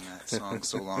asked in that song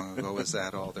so long ago, is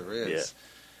that all there is?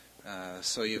 Yeah.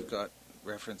 So you've got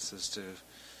references to,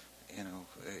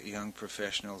 young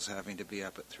professionals having to be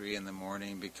up at 3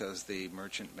 a.m. because the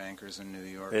merchant bankers in New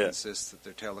York insist that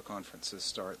their teleconferences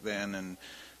start then, and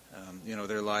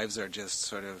their lives are just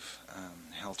sort of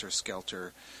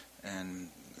helter-skelter,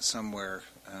 and somewhere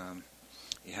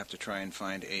you have to try and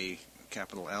find a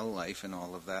capital L life in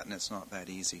all of that, and it's not that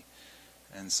easy.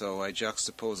 And so I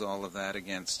juxtapose all of that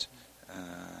against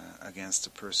a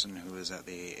person who is at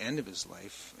the end of his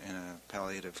life in a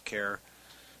palliative care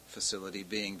facility,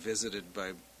 being visited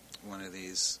by one of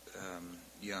these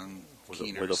young with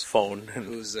keeners a phone,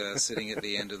 who's sitting at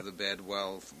the end of the bed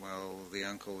while the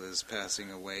uncle is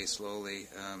passing away slowly,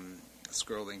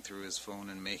 scrolling through his phone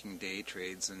and making day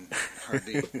trades, and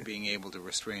hardly being able to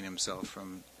restrain himself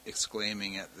from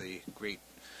exclaiming at the great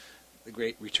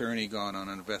return he got on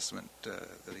an investment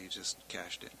that he just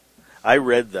cashed in. I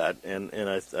read that, and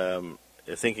I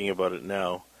thinking about it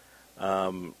now,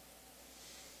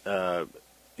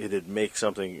 it'd make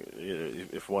something,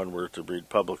 if one were to read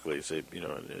publicly, say,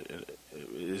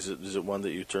 is it one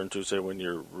that you turn to, say, when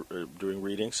you're doing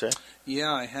reading, say?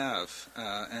 Yeah, I have,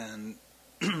 and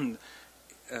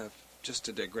just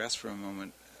to digress for a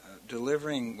moment,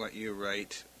 delivering what you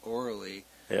write orally,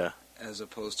 as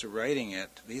opposed to writing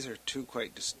it, these are two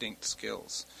quite distinct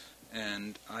skills,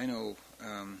 and I know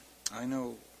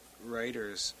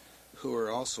writers who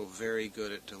are also very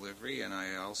good at delivery, and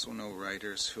I also know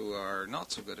writers who are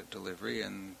not so good at delivery,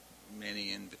 and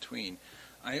many in between.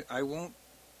 I won't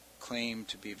claim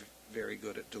to be very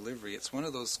good at delivery. It's one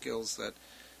of those skills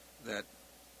that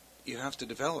you have to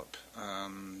develop.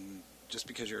 Just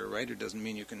because you're a writer doesn't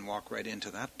mean you can walk right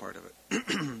into that part of it.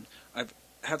 I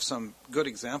have some good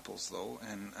examples though,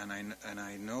 and I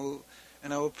know,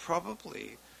 and I will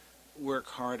probably work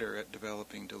harder at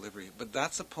developing delivery. But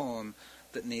that's a poem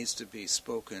that needs to be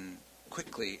spoken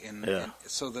quickly,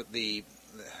 so that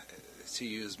to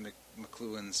use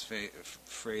McLuhan's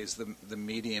phrase, the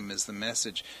medium is the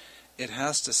message. It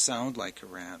has to sound like a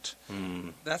rant.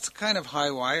 That's a kind of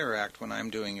high wire act when I'm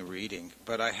doing a reading,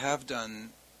 but I have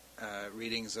done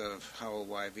readings of Howell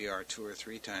YVR 2 or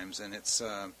 3 times, and it's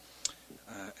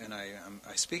and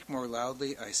I speak more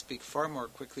loudly. I speak far more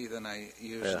quickly than I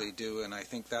usually do, and I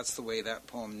think that's the way that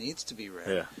poem needs to be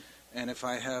read. And if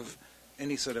I have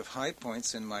any sort of high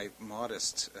points in my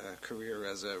modest career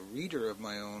as a reader of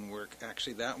my own work,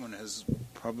 actually that one has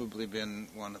probably been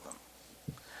one of them.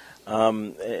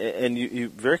 And you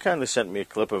very kindly sent me a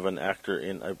clip of an actor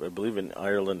in, I believe, in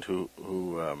Ireland who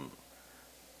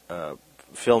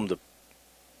filmed a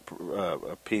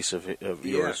piece of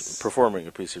yours, performing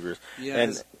a piece of yours.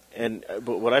 Yes.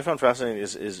 But what I found fascinating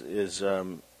is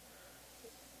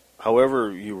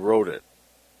however you wrote it,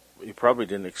 you probably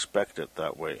didn't expect it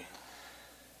that way.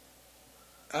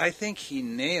 I think he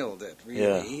nailed it,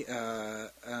 really.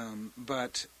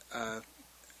 But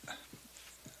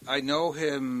I know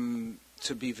him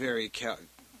to be very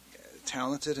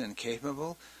talented and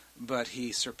capable, but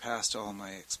he surpassed all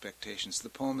my expectations. The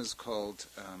poem is called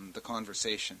The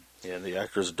Conversation. Yeah, the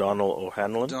actor is Donald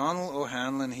O'Hanlon. Donald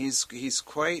O'Hanlon, he's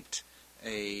quite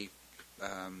a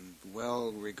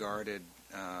well-regarded,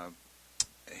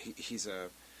 he's a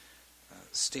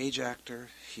stage actor,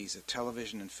 he's a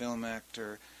television and film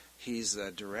actor, he's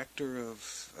a director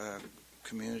of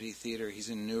community theatre. He's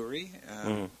in Newry,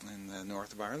 in the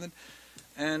north of Ireland,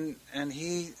 and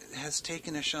he has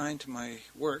taken a shine to my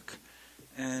work,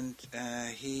 and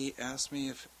he asked me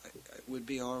if it would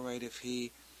be all right if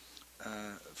he,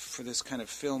 for this kind of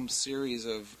film series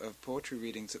of poetry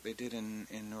readings that they did in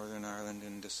Northern Ireland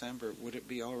in December, would it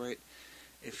be all right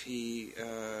if he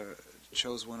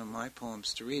chose one of my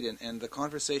poems to read? And The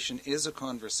Conversation is a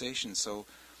conversation, so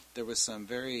there was some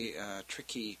very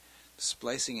tricky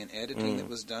splicing and editing that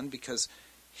was done, because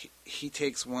he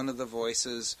takes one of the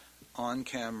voices on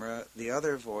camera, the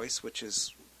other voice, which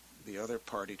is the other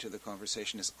party to the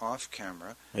conversation, is off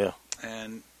camera.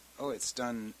 And it's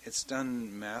done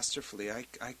masterfully. I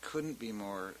couldn't be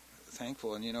more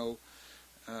thankful. And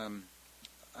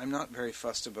I'm not very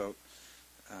fussed about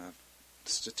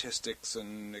statistics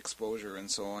and exposure and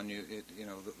so on.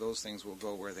 Those things will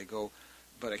go where they go.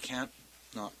 But I can't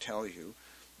not tell you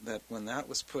that when that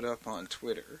was put up on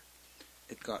Twitter,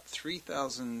 it got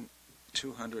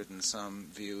 3,200 and some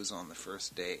views on the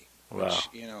first day. Wow. Which,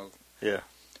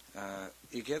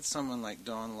 you get someone like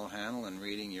Donald O'Hanlon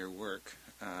reading your work,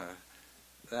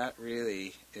 that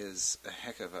really is a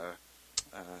heck of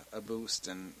a boost,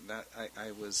 and that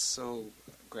I was so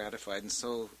gratified and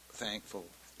so thankful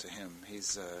to him.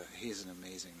 He's an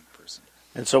amazing person.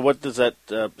 And so what does that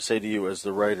say to you as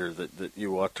the writer, that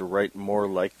you ought to write more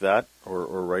like that,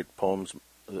 or write poems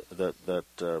that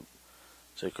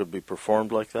say could be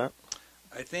performed like that?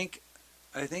 I think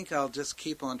I'll just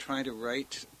keep on trying to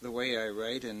write the way I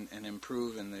write and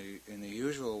improve in the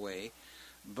usual way,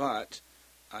 but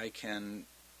I can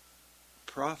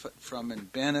profit from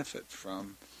and benefit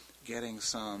from getting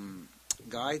some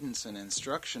guidance and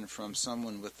instruction from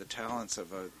someone with the talents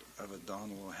of a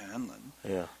Donald O'Hanlon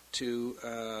to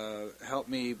help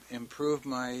me improve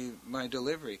my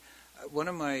delivery. One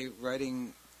of my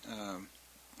writing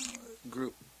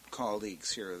group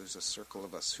colleagues here, there's a circle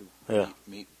of us who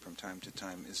meet from time to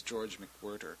time, is George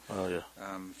McWhirter. Oh, yeah.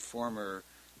 Former...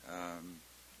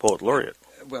 Poet laureate.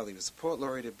 Well, he was the poet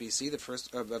laureate of BC, the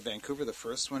first of Vancouver, the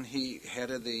first one. He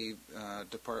headed the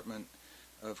Department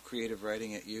of Creative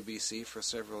Writing at UBC for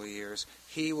several years.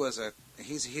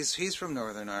 He's from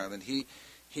Northern Ireland.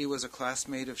 He was a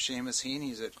classmate of Seamus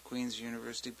Heaney's at Queen's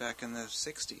University back in the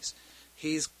 60s.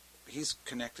 He's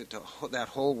connected to that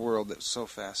whole world that so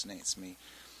fascinates me.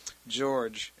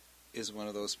 George is one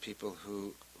of those people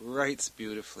who writes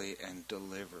beautifully and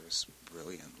delivers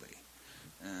brilliantly.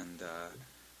 And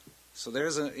so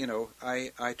there's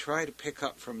I try to pick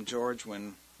up from George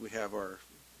when we have our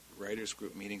writers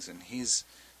group meetings and he's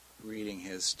reading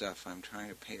his stuff. I'm trying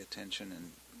to pay attention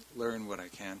and learn what I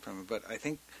can from him. But I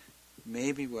think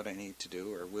maybe what I need to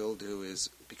do or will do is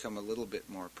become a little bit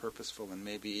more purposeful and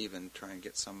maybe even try and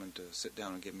get someone to sit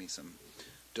down and give me some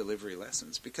delivery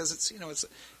lessons, because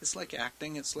it's like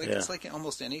acting. It's like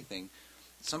almost anything.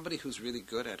 Somebody who's really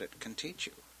good at it can teach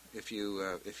you if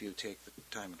you take the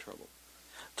time and trouble.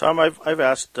 Tom, I've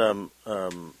asked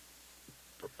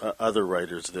other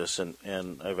writers this,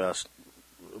 and I've asked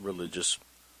religious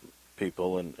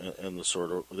people and the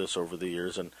sort of this over the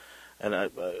years, and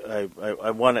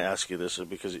I want to ask you this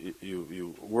because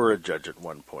you were a judge at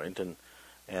one point, and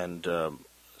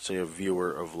say a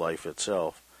viewer of life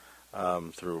itself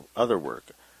through other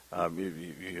work.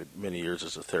 You had many years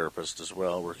as a therapist as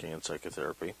well, working in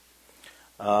psychotherapy.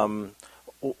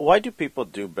 Why do people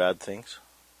do bad things?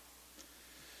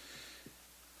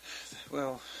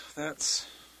 Well, that's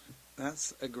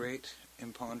a great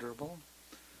imponderable.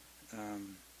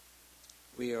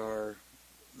 We are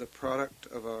the product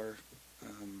of our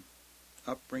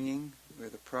upbringing. We're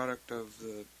the product of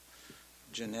the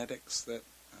genetics that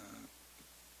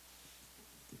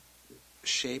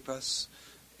shape us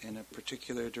in a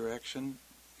particular direction.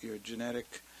 Your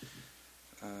genetic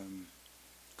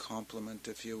complement,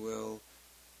 if you will,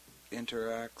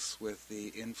 interacts with the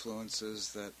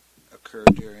influences that occur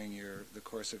during the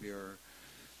course of your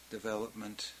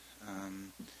development.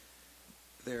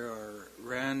 There are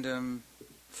random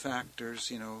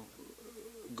factors,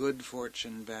 good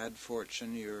fortune, bad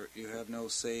fortune. You have no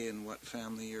say in what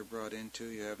family you're brought into.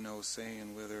 You have no say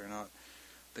in whether or not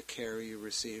the care you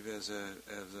receive as a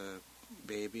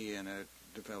baby and a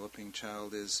developing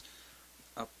child is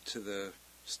up to the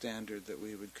standard that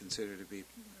we would consider to be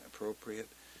appropriate.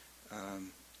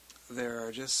 There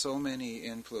are just so many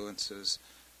influences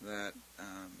that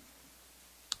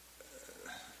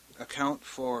account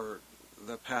for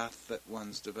the path that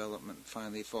one's development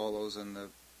finally follows and the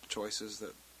choices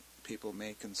that people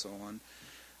make and so on,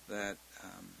 that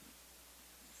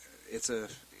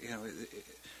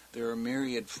there are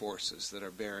myriad forces that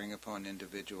are bearing upon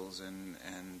individuals, and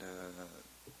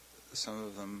some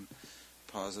of them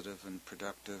positive and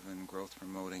productive and growth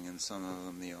promoting, and some of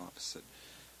them the opposite.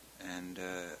 And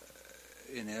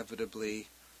inevitably,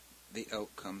 the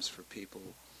outcomes for people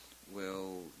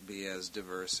will be as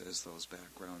diverse as those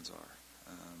backgrounds are.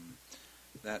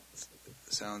 That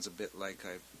sounds a bit like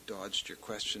I've dodged your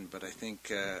question, but I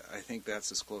think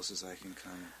that's as close as I can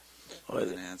come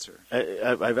with an answer.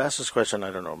 I've asked this question,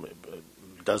 I don't know,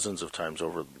 dozens of times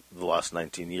over the last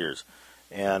 19 years,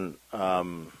 and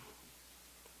I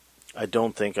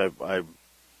don't think I'm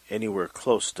anywhere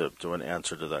close to an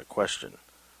answer to that question.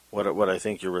 What I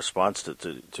think your response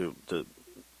to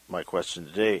my question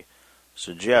today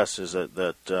suggests is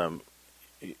that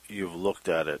you've looked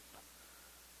at it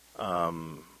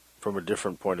from a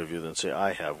different point of view than, say,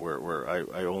 I have, where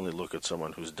I only look at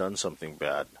someone who's done something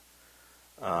bad.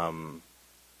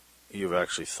 You've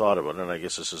actually thought about it, and I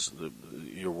guess this is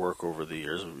your work over the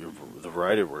years, the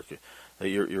variety of work, that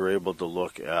you're able to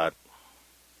look at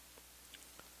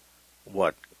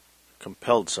what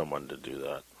compelled someone to do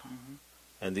that. Mm-hmm.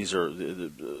 And these are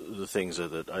the things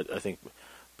that I think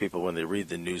people, when they read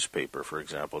the newspaper, for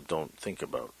example, don't think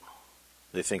about.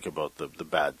 They think about the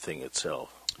bad thing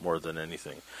itself more than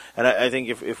anything. And I think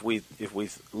if we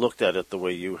looked at it the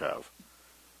way you have,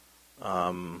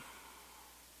 I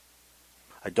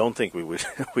don't think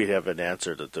we'd have an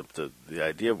answer to the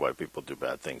idea of why people do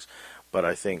bad things. But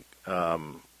I think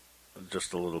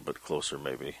just a little bit closer,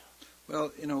 maybe.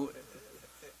 Well,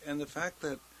 and the fact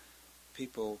that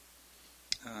people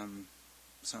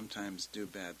sometimes do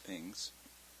bad things,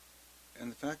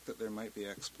 and the fact that there might be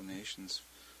explanations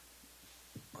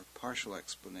or partial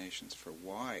explanations for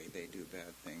why they do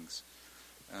bad things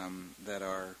that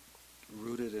are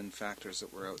rooted in factors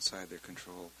that were outside their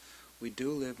control. We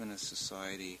do live in a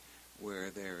society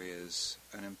where there is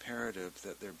an imperative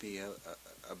that there be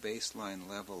a baseline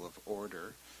level of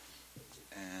order,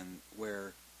 and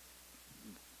where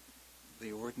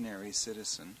the ordinary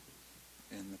citizen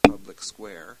in the public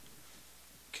square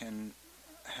can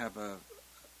have a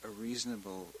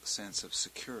reasonable sense of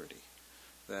security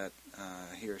that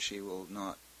he or she will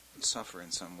not suffer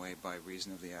in some way by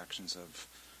reason of the actions of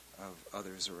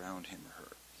others around him or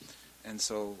her. And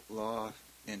so law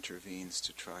intervenes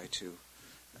to try to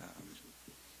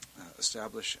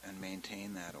establish and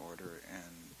maintain that order,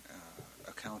 and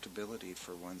accountability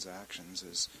for one's actions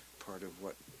is part of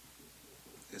what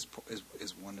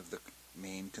is one of the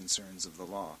main concerns of the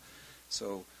law.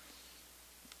 So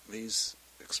these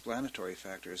explanatory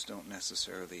factors don't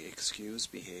necessarily excuse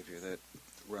behavior that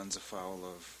runs afoul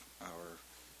of our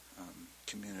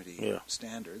community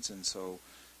standards. And so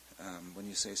when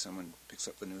you say someone picks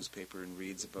up the newspaper and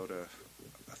reads about a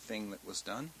thing that was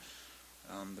done,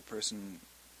 the person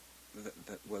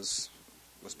that was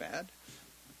bad,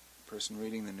 the person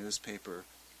reading the newspaper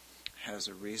has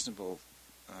a reasonable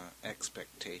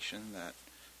expectation that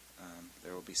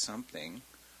there will be something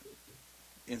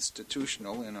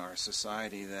institutional in our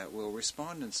society that will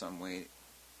respond in some way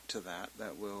to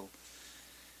that will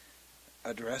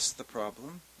address the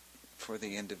problem for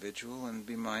the individual and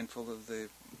be mindful of the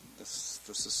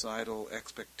societal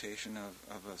expectation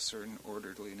of a certain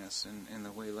orderliness in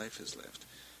the way life is lived.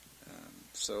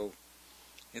 So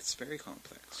it's very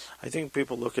complex. I think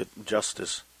people look at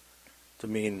justice to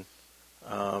mean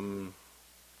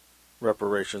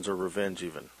reparations or revenge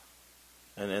even.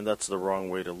 And that's the wrong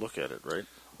way to look at it, right?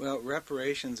 Well,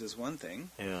 reparations is one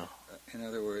thing. Yeah. In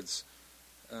other words,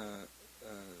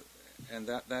 and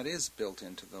that is built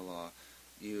into the law.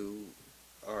 You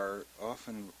are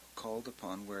often called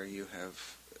upon where you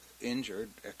have injured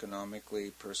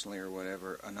economically, personally, or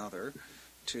whatever, another,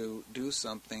 to do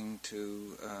something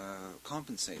to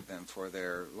compensate them for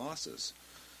their losses.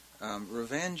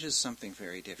 Revenge is something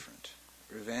very different.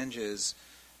 Revenge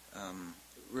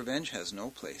has no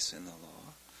place in the law.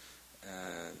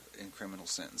 In criminal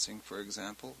sentencing, for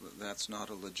example, that's not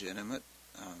a legitimate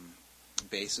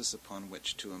basis upon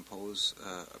which to impose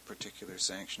a particular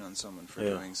sanction on someone for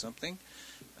doing something.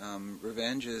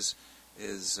 Revenge is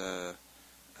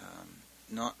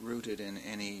not rooted in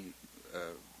any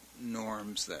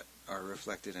norms that are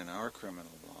reflected in our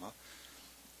criminal law.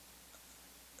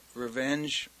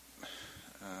 Revenge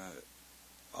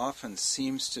often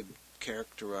seems to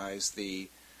characterize the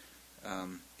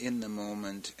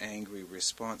in-the-moment angry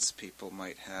response people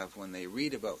might have when they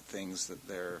read about things that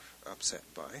they're upset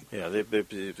by. Yeah,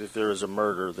 if there is a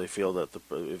murder, they feel that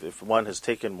if one has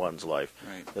taken one's life,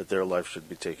 that their life should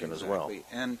be taken as well.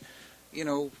 And,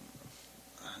 I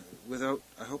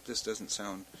hope this doesn't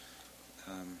sound,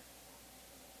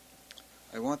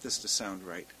 I want this to sound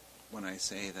right when I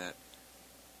say that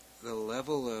the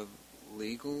level of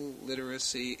legal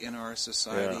literacy in our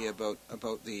society about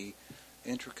the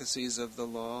intricacies of the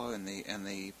law and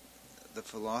the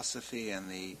philosophy and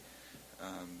the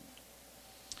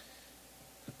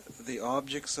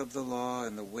objects of the law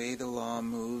and the way the law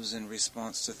moves in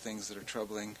response to things that are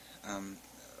troubling.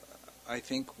 I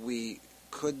think we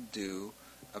could do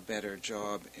a better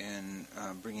job in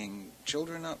bringing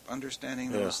children up,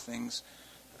 understanding those things,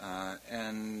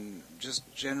 and just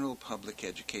general public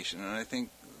education. And I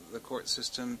think the court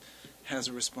system has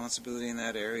a responsibility in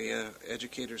that area.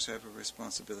 Educators have a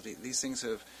responsibility. These things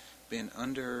have been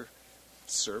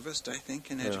under-serviced, I think,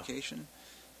 in education.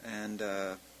 And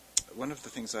one of the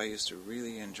things I used to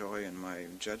really enjoy in my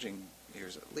judging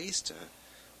years, at least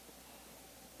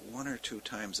one or two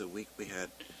times a week, we had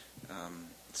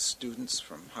students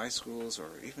from high schools or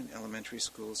even elementary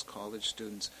schools, college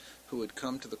students, who would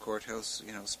come to the courthouse,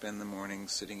 spend the morning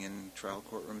sitting in trial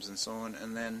courtrooms and so on,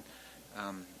 and then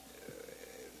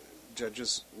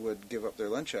judges would give up their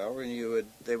lunch hour, and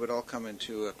they would all come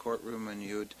into a courtroom, and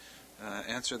you'd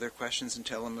answer their questions and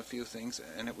tell them a few things,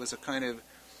 and it was a kind of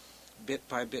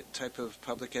bit-by-bit type of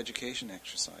public education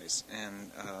exercise,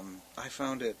 and I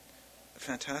found it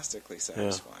fantastically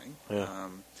satisfying.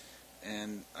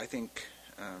 And I think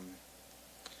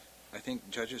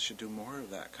judges should do more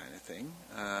of that kind of thing.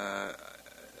 I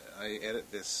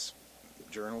edit this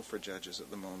journal for judges at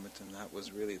the moment, and that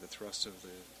was really the thrust of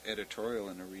the editorial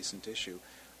in a recent issue.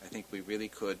 I think we really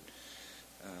could.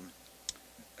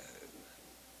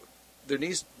 There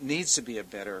needs to be a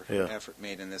better effort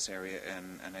made in this area,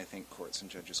 and I think courts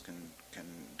and judges can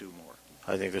do more.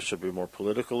 I think there should be more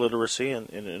political literacy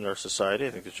in our society.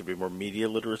 I think there should be more media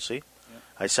literacy. Yeah.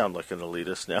 I sound like an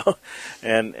elitist now,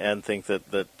 and think that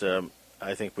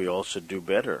I think we all should do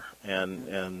better.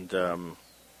 And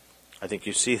I think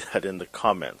you see that in the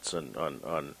comments and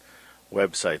on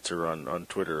websites or on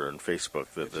Twitter and Facebook.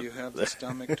 If you have the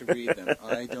stomach to read them,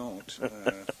 I don't.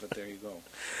 But there you go.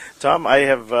 Tom, I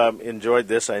have enjoyed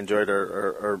this. I enjoyed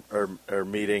our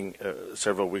meeting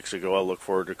several weeks ago. I'll look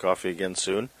forward to coffee again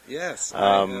soon. Yes,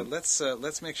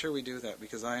 let's make sure we do that,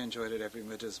 because I enjoyed it every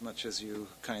bit as much as you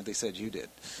kindly said you did.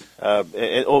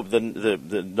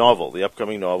 The novel, the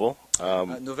upcoming novel.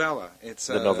 Novella. It's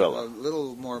the novella. A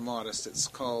little more modest. It's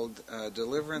called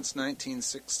Deliverance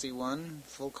 1961,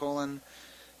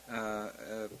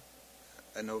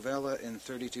 a novella in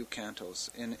 32 cantos.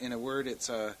 In a word, it's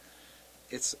a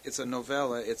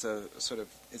novella.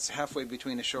 It's halfway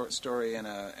between a short story and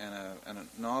a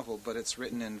novel, but it's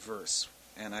written in verse.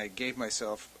 And I gave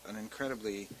myself an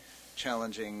incredibly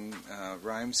challenging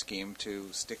rhyme scheme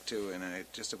to stick to, and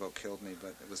it just about killed me,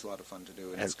 but it was a lot of fun to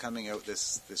do, and it's coming out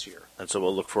this year. And so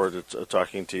we'll look forward to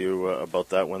talking to you about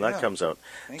that when that comes out.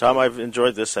 Tom, I've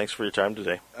enjoyed this. Thanks for your time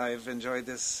today. I've enjoyed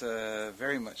this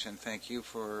very much, and thank you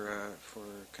for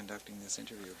conducting this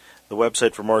interview. The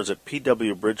website for more is at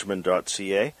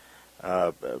pwbridgman.ca.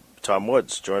 Tom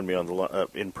Woods joined me on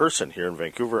in person here in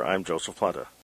Vancouver. I'm Joseph Planta.